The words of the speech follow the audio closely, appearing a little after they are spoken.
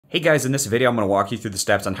Hey guys, in this video I'm going to walk you through the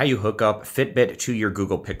steps on how you hook up Fitbit to your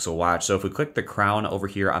Google Pixel Watch. So if we click the crown over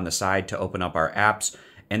here on the side to open up our apps,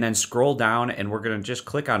 and then scroll down, and we're going to just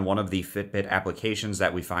click on one of the Fitbit applications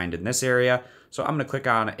that we find in this area. So I'm going to click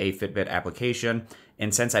on a Fitbit application,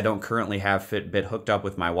 and since I don't currently have Fitbit hooked up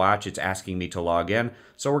with my watch, it's asking me to log in.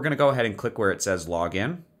 So we're going to go ahead and click where it says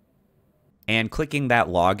login. And clicking that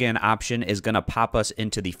login option is going to pop us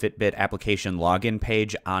into the Fitbit application login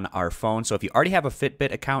page on our phone. So if you already have a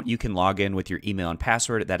Fitbit account, you can log in with your email and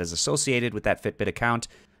password that is associated with that Fitbit account.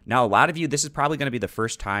 Now, a lot of you, this is probably going to be the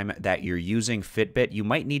first time that you're using Fitbit. You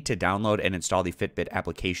might need to download and install the Fitbit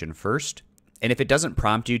application first. And if it doesn't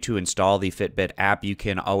prompt you to install the Fitbit app, you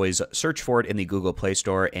can always search for it in the Google Play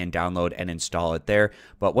Store and download and install it there.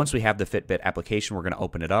 But once we have the Fitbit application, we're going to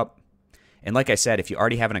open it up. And like I said, if you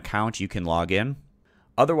already have an account, you can log in.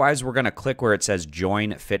 Otherwise, we're going to click where it says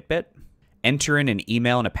Join Fitbit. Enter in an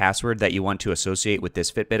email and a password that you want to associate with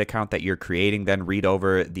this Fitbit account that you're creating. Then read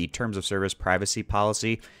over the Terms of Service privacy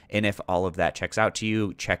policy. And if all of that checks out to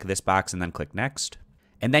you, check this box and then click Next.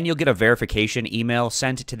 And then you'll get a verification email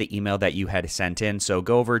sent to the email that you had sent in. So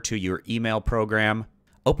go over to your email program,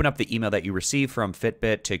 open up the email that you received from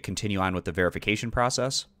Fitbit to continue on with the verification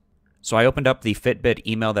process. So I opened up the Fitbit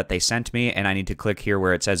email that they sent me, and I need to click here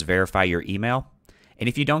where it says verify your email. And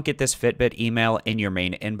if you don't get this Fitbit email in your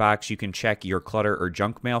main inbox, you can check your clutter or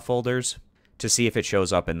junk mail folders to see if it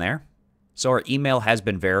shows up in there. So our email has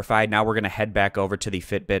been verified. Now we're going to head back over to the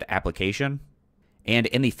Fitbit application. And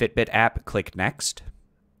in the Fitbit app, click Next.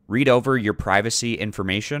 Read over your privacy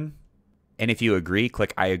information. And if you agree,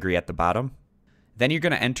 click I agree at the bottom. Then you're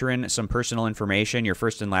going to enter in some personal information, your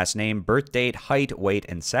first and last name, birth date, height, weight,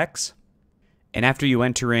 and sex. And after you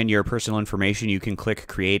enter in your personal information, you can click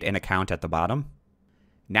Create an Account at the bottom.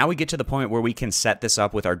 Now we get to the point where we can set this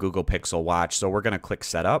up with our Google Pixel Watch. So we're going to click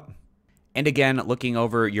Setup. And again, looking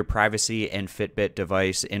over your privacy and Fitbit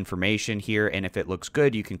device information here, and if it looks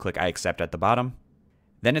good, you can click I accept at the bottom.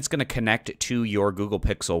 Then it's going to connect to your Google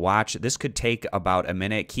Pixel Watch. This could take about a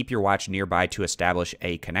minute. Keep your watch nearby to establish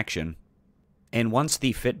a connection. And once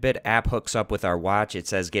the Fitbit app hooks up with our watch, it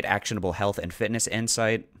says get actionable health and fitness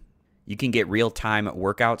insight. You can get real-time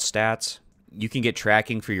workout stats. You can get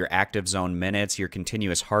tracking for your active zone minutes, your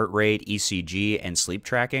continuous heart rate, ECG, and sleep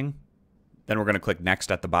tracking. Then we're going to click Next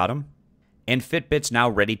at the bottom. And Fitbit's now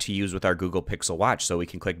ready to use with our Google Pixel Watch, so we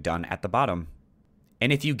can click Done at the bottom.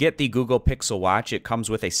 And if you get the Google Pixel Watch, it comes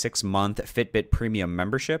with a 6-month Fitbit Premium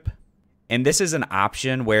membership. And this is an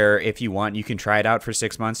option where if you want, you can try it out for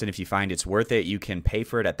 6 months, and if you find it's worth it, you can pay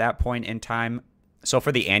for it at that point in time. So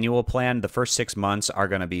for the annual plan, the first 6 months are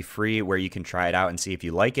going to be free where you can try it out and see if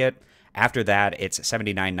you like it. After that, it's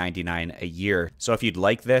 $79.99 a year. So if you'd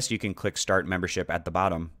like this, you can click Start Membership at the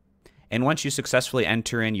bottom. And once you successfully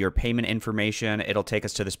enter in your payment information, it'll take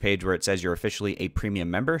us to this page where it says you're officially a premium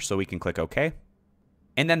member, so we can click OK.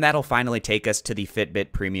 And then that'll finally take us to the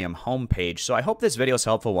Fitbit Premium homepage. So I hope this video is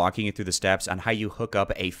helpful walking you through the steps on how you hook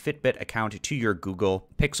up a Fitbit account to your Google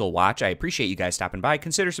Pixel Watch. I appreciate you guys stopping by.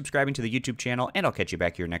 Consider subscribing to the YouTube channel, and I'll catch you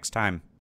back here next time.